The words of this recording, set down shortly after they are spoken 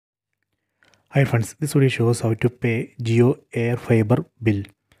Hi friends, this video shows how to pay Jio AirFiber bill.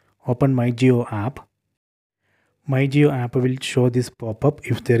 Open MyJio app. MyJio app will show this pop-up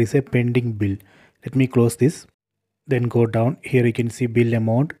if there is a pending bill. Let me close this. Then go down. Here you can see bill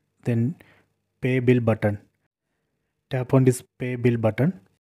amount. Then pay bill button. Tap on this pay bill button.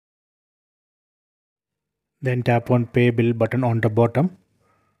 Then tap on pay bill button on the bottom.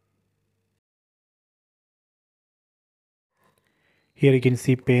 Here you can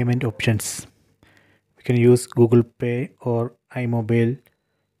see payment options. We can use Google Pay or iMobile.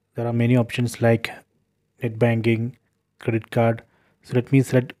 There are many options like net banking, credit card. So let me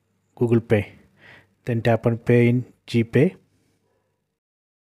select Google Pay. Then tap on pay in GPay.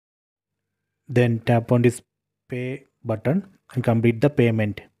 Then tap on this pay button and complete the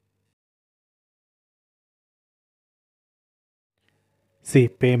payment. See,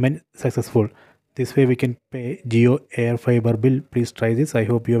 payment successful. This way we can pay Jio AirFiber bill. Please try this. I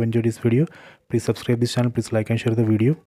hope you have enjoyed this video. Please subscribe this channel. Please like and share the video.